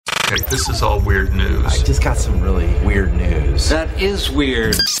Okay, this is all weird news. I just got some really weird news. That is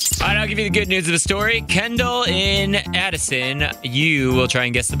weird. All right, I'll give you the good news of the story. Kendall in Addison, you will try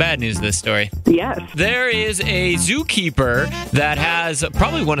and guess the bad news of this story. Yes. There is a zookeeper that has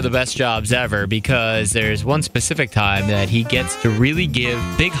probably one of the best jobs ever because there's one specific time that he gets to really give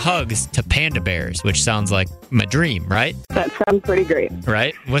big hugs to panda bears, which sounds like my dream, right? That sounds pretty great.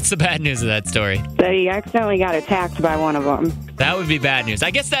 Right? What's the bad news of that story? That he accidentally got attacked by one of them. That would be bad news. I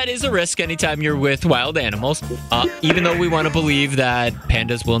guess that is a risk anytime you're with wild animals. Even though we want to believe that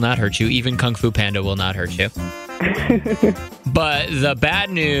pandas will not hurt you, even Kung Fu Panda will not hurt you. But the bad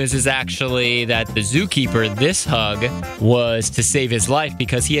news is actually that the zookeeper, this hug was to save his life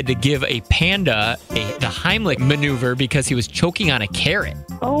because he had to give a panda the Heimlich maneuver because he was choking on a carrot.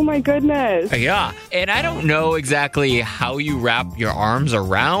 Oh my goodness. Yeah, and I don't know exactly how you wrap your arms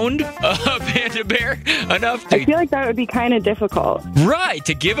around a panda bear enough to... I feel like that would be kind of difficult. Right,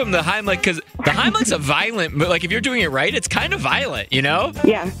 to give him the Heimlich, because the Heimlich's a violent... Like, if you're doing it right, it's kind of violent, you know?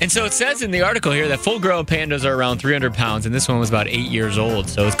 Yeah. And so it says in the article here that full-grown pandas are around 300 pounds, and this one was about 8 years old,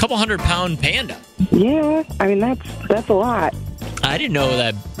 so it's a couple 100-pound panda. Yeah, I mean, that's a lot. I didn't know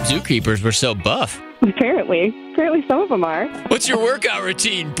that zookeepers were so buff. Apparently some of them are. What's your workout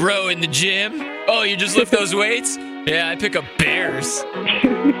routine, bro, in the gym? Oh, you just lift those weights? Yeah, I pick up bears.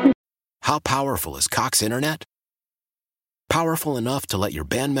 How powerful is Cox Internet? Powerful enough to let your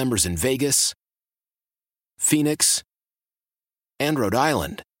band members in Vegas, Phoenix, and Rhode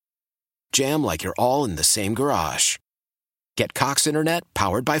Island jam like you're all in the same garage. Get Cox Internet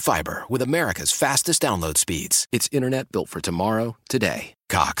powered by fiber with America's fastest download speeds. It's internet built for tomorrow, today.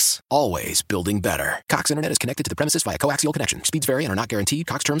 Cox, always building better. Cox Internet is connected to the premises via coaxial connection. Speeds vary and are not guaranteed.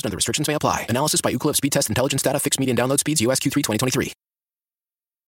 Cox terms and other restrictions may apply. Analysis by Ookla Speed Test Intelligence Data. Fixed median download speeds. US Q3 2023.